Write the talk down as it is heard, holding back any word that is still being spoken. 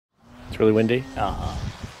It's really windy.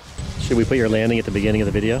 Should we put your landing at the beginning of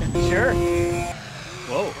the video? Sure.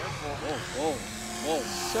 Whoa. Whoa, whoa, whoa.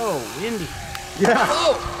 So windy. Yeah.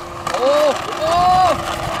 Oh! Oh! Oh!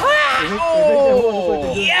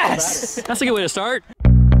 Oh! Yes! That's a good way to start.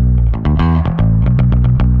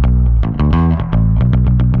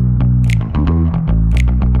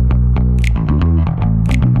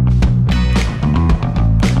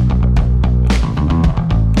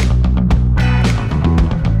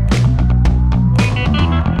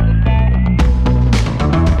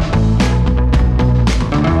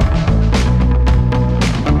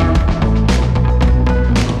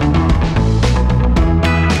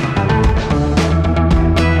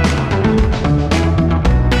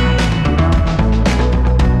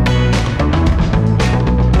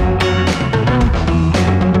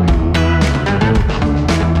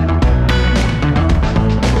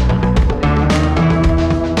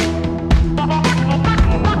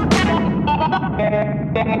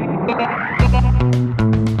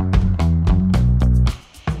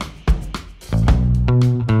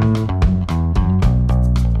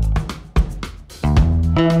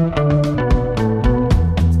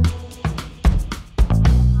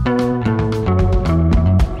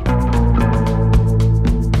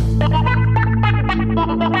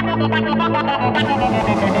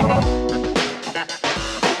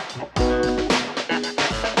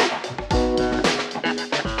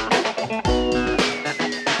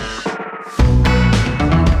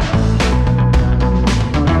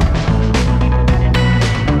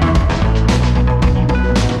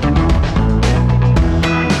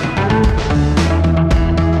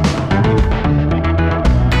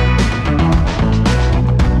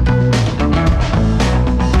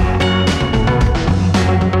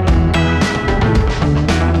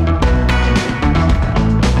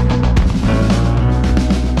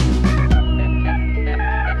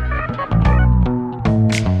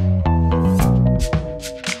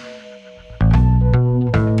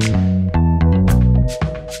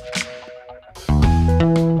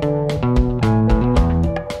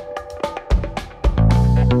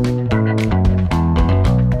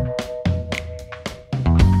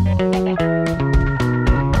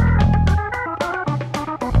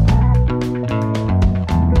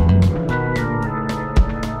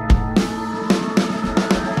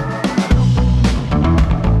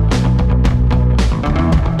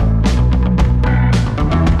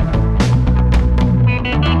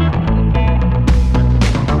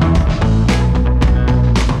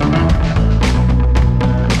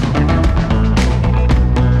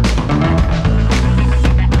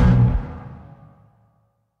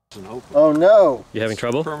 Oh no! You having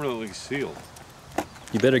trouble? Permanently sealed.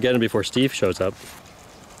 You better get him before Steve shows up.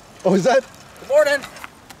 Oh, is that? Good morning.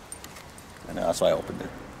 I know, that's why I opened it.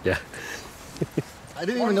 Yeah. I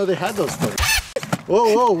didn't even know they had those things.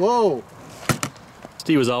 Whoa, whoa, whoa!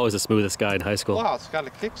 Steve was always the smoothest guy in high school. Wow, it's got a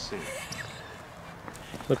kick seat.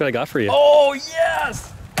 Look what I got for you. Oh,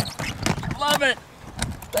 yes! Love it.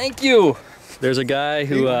 Thank you. There's a guy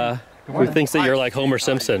who thinks that you're like Homer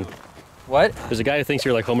Simpson. What? There's a guy who thinks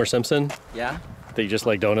you're like Homer Simpson, Yeah, that you just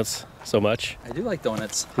like donuts so much. I do like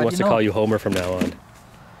donuts. He wants to call you Homer from now on.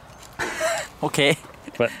 Okay.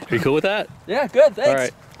 But are you cool with that? Yeah, good, thanks. All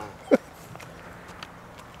right.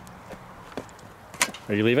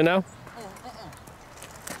 Are you leaving now?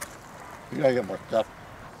 You gotta get more stuff.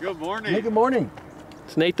 Good morning. Hey, good morning.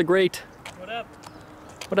 It's Nate the Great. What up?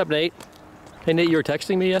 What up, Nate? Hey, Nate, you were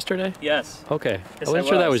texting me yesterday? Yes. Okay. Yes, I wasn't I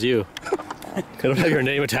sure that was. was you. I don't have your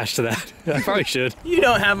name attached to that. I probably should. You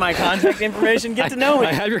don't have my contact information. Get to know me.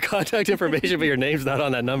 I have your contact information, but your name's not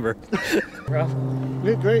on that number. Bro,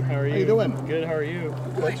 Good, great. how are you? doing? Good. How are you?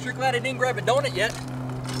 I'm sure glad I didn't grab a donut yet.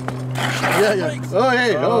 Yeah, yeah. Oh,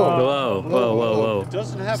 hey, oh. Whoa, whoa, whoa, whoa.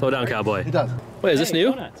 Doesn't have Slow down, cowboy. It does. Wait, is this Hey, new?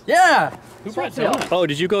 Donuts. Yeah. Who brought donuts? Oh,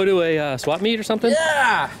 did you go to a swap meet or something?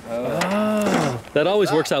 Yeah. Oh, that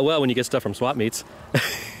always works out well when you get stuff from swap meets.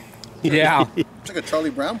 Yeah. It's like a Charlie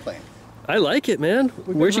Brown plane. I like it, man.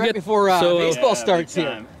 Where'd you right get before baseball starts big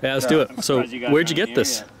here? time. Yeah, let's do it. So, surprised you guys where'd you aren't get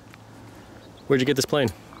this? here Where'd you get this plane?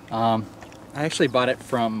 I actually bought it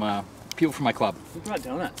from people from my club. Who brought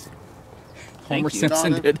donuts? Homer you.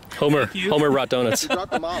 Simpson Donna. did. Homer. you. Homer brought donuts. He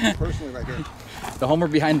dropped them off personally right here. The Homer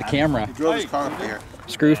behind the camera. He drove his car up here.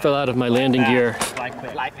 Screw fell out of my landing gear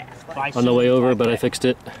on the way over, but I fixed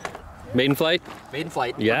it. Maiden flight? Maiden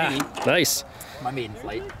flight. Yeah, nice. My maiden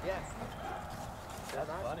flight.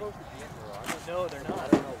 No, they're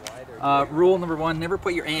not. Rule number 1, never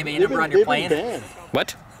put your AMA number on your plane.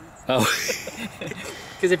 What? Oh,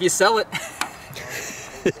 Because if you sell it,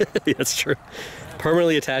 that's true.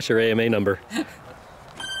 Permanently attach your AMA number.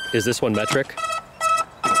 Is this one metric?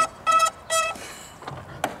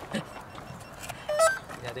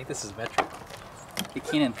 think this is metric. Hey,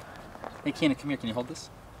 Keenan. Hey, Keenan, come here. Can you hold this?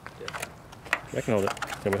 I can hold it.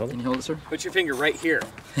 Can we hold Can it? you hold it, sir? Put your finger right here.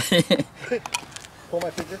 Pull my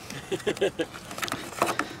finger.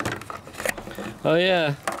 Oh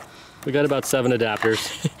yeah. We got about 7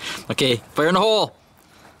 adapters. Okay, fire in the hole.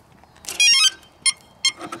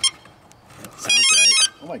 Sounds right.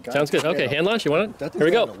 Oh my god. Sounds good. Okay, hand launch, you want it? That Here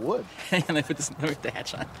we thing's go. made of wood. And I put this with the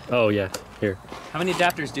hatch on. Oh yeah, here. How many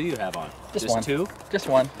adapters do you have on? Just one. 2? Just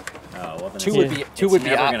one. Oh, well, then Two it's- would be it's two would be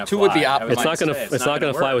never op gonna two would be fly. op. I would It's like not to gonna say, it's not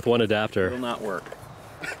gonna fly work. with one It adapter. will not work.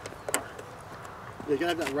 You gotta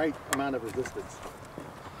have that right amount of resistance.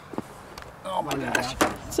 Oh my gosh.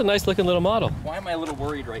 It's a nice looking little model. Why am I a little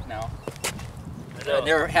worried right now? I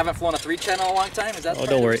never haven't flown a 3-channel in a long time. Is that? Oh,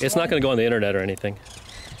 don't worry. It's not gonna go on the internet or anything.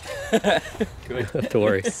 Good. Don't have to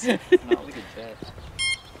worry.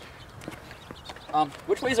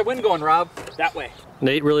 Which way's the wind going, Rob? That way.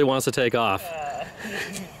 Nate really wants to take off.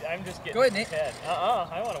 I'm just getting Go ahead, Nate. head.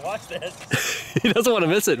 I want to watch this. He doesn't want to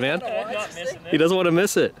miss it, man. I'm not missing He doesn't want to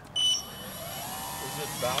miss it. Is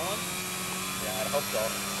this balanced? Yeah, I hope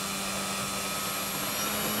so.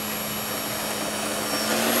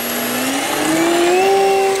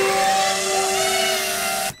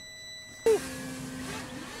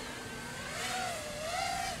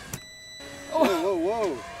 Whoa, whoa,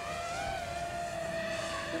 whoa.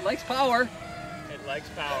 It likes power. It likes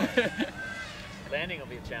power. Landing will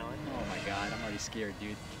be a challenge. Oh my god, I'm already scared,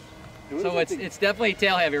 dude. What is So that thing- it's definitely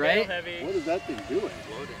tail heavy, right? Tail heavy. What is that thing doing?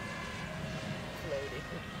 Floating.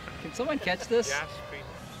 Can someone catch this? Gas stream.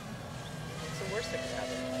 What's the worst that could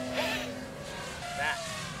happen? That.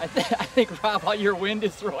 I think Rob, all your wind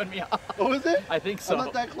is throwing me off. Oh, is it? I think so. I'm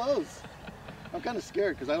not that close. I'm kind of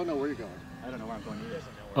scared because I don't know where you're going. I don't know where I'm going either.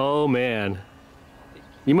 Oh man.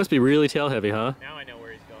 You must be really tail heavy, huh? Now I know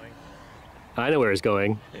where he's going. I know where he's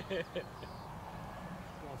going. Going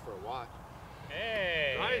for a walk.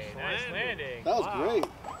 Hey, nice landing. That was Wow. great.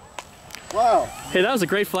 Wow, Hey, that was a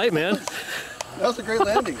great flight, man. that was a great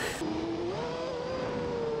landing.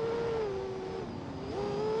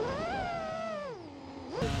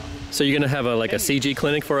 So you're gonna have a like a CG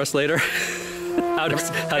clinic for us later? how to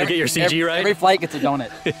get your CG right? Every flight gets a donut.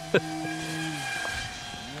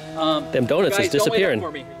 Them donuts Guys, is disappearing.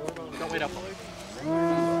 Don't wait up for me. Don't wait up for me.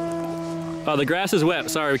 Oh, the grass is wet.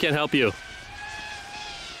 Sorry, we can't help you.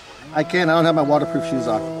 I can't. I don't have my waterproof shoes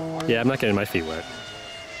on. Yeah, I'm not getting my feet wet.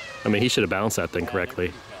 I mean, he should have balanced that thing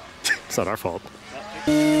correctly. It's not our fault.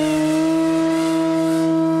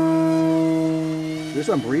 There's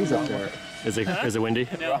some breeze up there. Is it windy?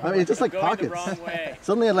 I mean, it's just like Going the pockets. wrong way.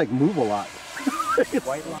 Suddenly I like move a lot.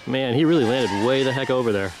 Man, he really landed way the heck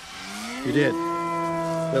over there. You did.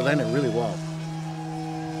 They landed really well.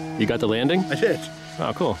 You got the landing? I did.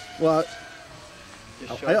 Oh, cool. Well,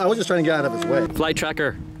 I was just trying to get out of his way. Flight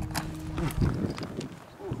tracker.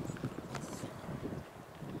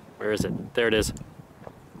 Where is it? There it is.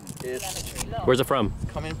 It's Where's it from?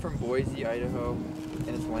 coming from Boise, Idaho, and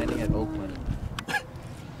it's landing at Oakland.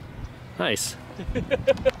 Nice.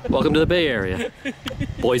 Welcome to the Bay Area,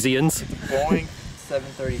 Boiseans. Boeing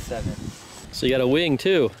 737. So you got a wing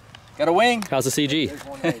too. Got a wing. How's the CG? There's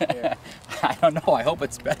one right there. I don't know. I hope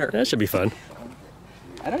it's better. That should be fun.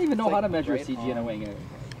 I don't even know how to measure right a CG in a on. wing.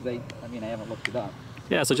 I mean, I haven't looked it up.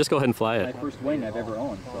 Yeah, so just go ahead and fly My it. first wing I've ever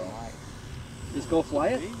owned. So just go fly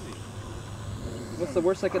it. What's the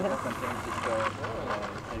worst that could happen? Just go, Remember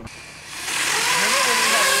when we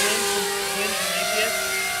had twins from Prometheus?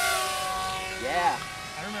 Yeah.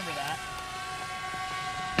 I remember that.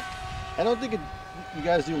 I don't think you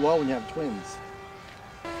guys do well when you have twins.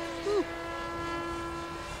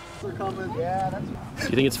 They're coming. Yeah, that's. Do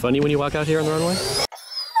you think it's funny when you walk out here on the runway?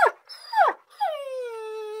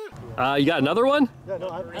 You got another one? Yeah,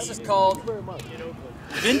 no, This is called Thank you very much.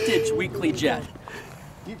 Vintage Weekly Jet.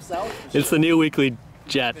 Deep south. It's the new weekly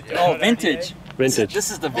jet. Oh, vintage. Vintage.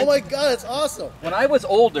 This is the Oh vintage. my God, it's awesome. When I was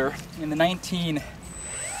older, in the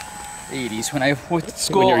 1980s, when I went to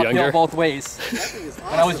school you're uphill younger? both ways,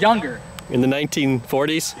 when I was younger, In the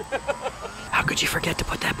 1940s? How could you forget to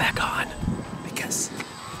put that back on? because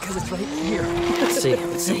it's right here. Let's see,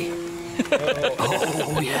 let's see.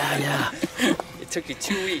 Oh, yeah. It took you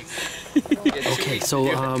 2 weeks. Okay, so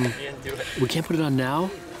we can't put it on now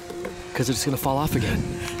because it's gonna fall off again.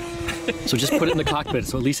 So just put it in the cockpit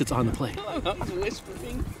so at least it's on the plane.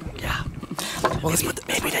 Yeah. Well, let's put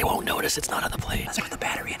maybe they won't notice it's not on the plane. Let's put the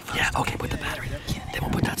battery in first. Yeah, okay, put the battery in. They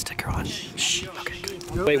won't put that sticker on. Shh. Okay,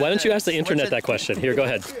 good. Wait, why don't you ask the internet that question? Here, go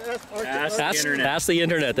ahead. Ask the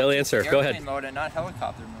internet, they'll answer. Go ahead. Airplane mode and not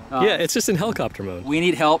helicopter mode. Yeah, it's just in helicopter mode. We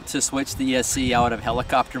need help to switch the ESC out of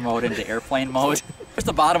helicopter mode into airplane mode. Where's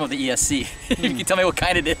the bottom of the ESC? You can tell me what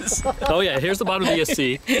kind it is. Oh yeah, here's the bottom of the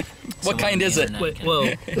ESC. What kind is it? Wait, whoa,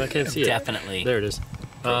 I can't see it. Definitely. There it is.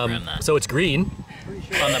 So it's green.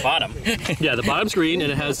 On the bottom. Yeah, the bottom's green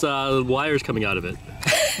and it has wires coming out of it.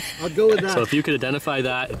 I'll go with that. So if you could identify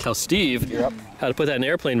that and tell Steve how to put that in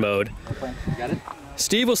airplane mode, Got it?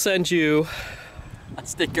 Steve will send you A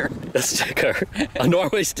sticker. a sticker, a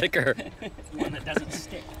Norway sticker. One that doesn't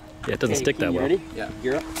stick. Yeah, it doesn't stick that You well. ready? Yeah.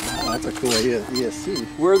 Gear up. Oh, that's a cool ESC.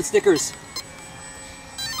 Where are the stickers?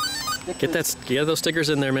 Get those stickers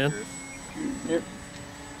in there, man. Here.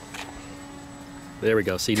 There we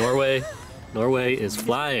go. See, Norway is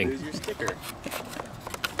flying. Here's your sticker.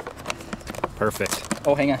 Perfect.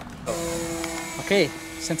 Oh, hang on. Okay,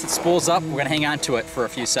 since it spools up, we're gonna hang on to it for a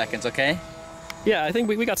few seconds, okay? Yeah, I think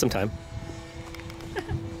we got some time.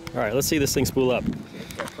 All right, let's see this thing spool up.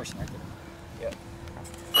 That person right there.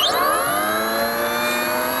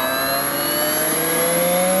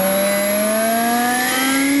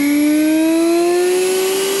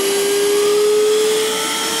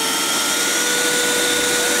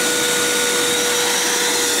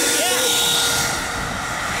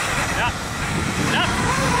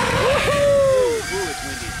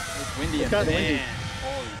 Windy and windy.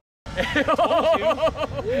 Hey,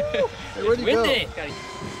 Where'd he go? windy.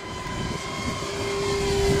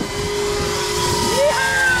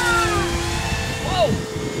 Whoa!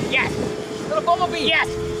 Yes! Little bumblebee! Yes!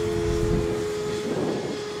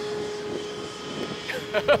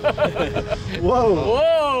 Whoa.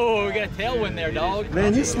 Whoa! We got a tailwind there, dog.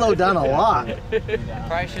 Man, you slowed down a lot.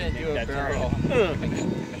 Probably shouldn't do a barrel.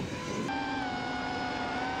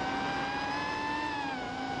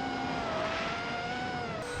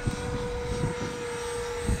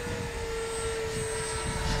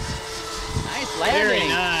 Nice landing. Very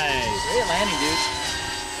nice. Great landing, dude.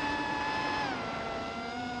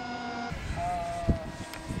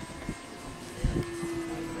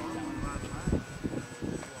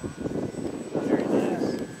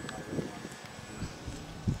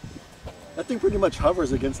 That thing pretty much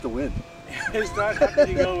hovers against the wind. It's not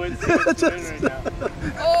happening to go into the spin right now.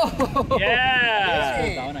 Oh!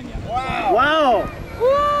 Yeah! Down again. Wow!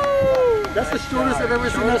 Woo! That's the shortest I've ever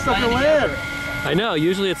seen that sucker land. I know.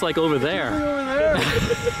 Usually it's like over there. Over there.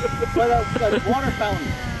 By that water fountain.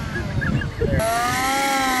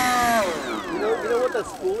 You know what that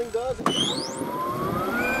spooling does?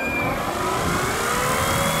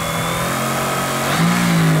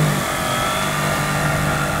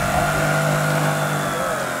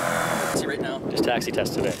 See right now. Just taxi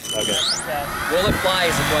test today. Okay. Will it fly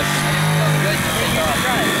is the question. Good. Take off.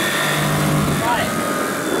 Try it. Try it.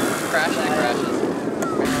 Crashing and crashes.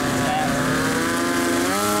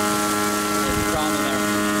 It's crawling there.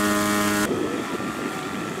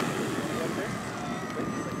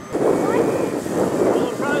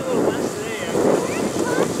 Well, probably a little less today.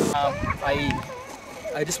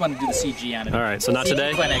 I just want to do the CG on it. All right. So not CG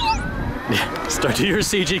today. Clinic. Start to your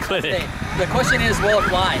CG clinic. Hey, the question is, will it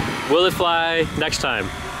fly? Will it fly next time?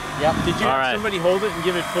 Yep. Did you All have right. somebody hold it and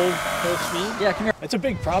give it full speed? Yeah, come here. It's a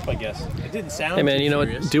big prop, I guess. It didn't sound Hey man, too you know what?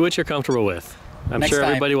 serious. Do what you're comfortable with. I'm Next sure time.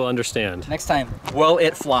 everybody will understand. Next time, will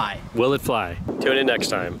it fly? Will it fly? Tune in next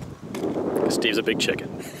time. 'Cause Steve's a big chicken.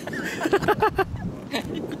 You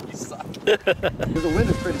suck. Because the wind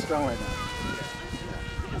is pretty strong right now.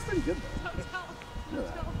 That's pretty good though. Look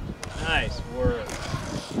at that. Nice work.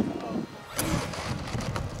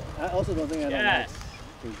 I also don't think I Yes.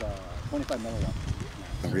 is 25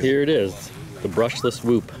 milliwatts. Here it is, the brushless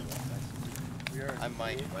Whoop. I'm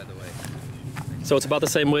Mike, by the way. So it's about the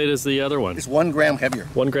same weight as the other one. It's 1 gram heavier.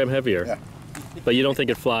 1 gram heavier. Yeah. But you don't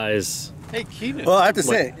think it flies? Hey, Keenan. Well, I have to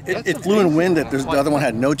say, it flew in wind that the other one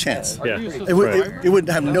had no chance. Yeah. It would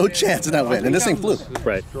have no chance in that wind, and this thing flew.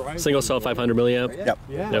 Right. Single cell 500 milliamp. Yep.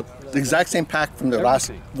 Yep. The exact same pack from the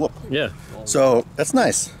last whoop. Yeah. So that's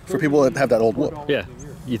nice for people that have that old whoop. Yeah.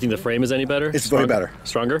 You think the frame is any better? It's way better.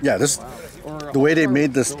 Stronger? Yeah, the way they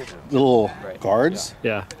made this little guards,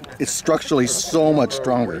 Yeah. it's structurally so much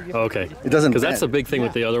stronger. Okay. It doesn't Because that's the bend. big thing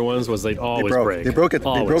with the other ones was they'd always break. They broke it. They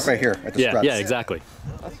Always. broke right here at the Yeah. struts. Yeah. Exactly.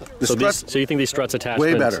 The So struts so you think these struts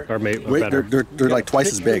attachments way better. are Way- better? They're like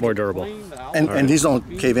twice as big, More durable. and these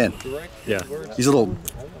don't cave in. Yeah. These little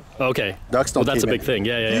Okay. ducts Well, don't. that's a cave big in. thing.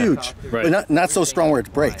 Yeah. Yeah. Yeah. Huge, Right. but not so strong where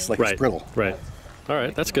it breaks, like Right. it's brittle. Right. All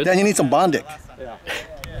right. That's good. Then you need some Bondic.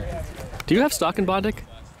 Do you have stock in Bondic?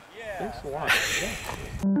 Thanks a lot.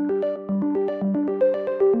 Yeah.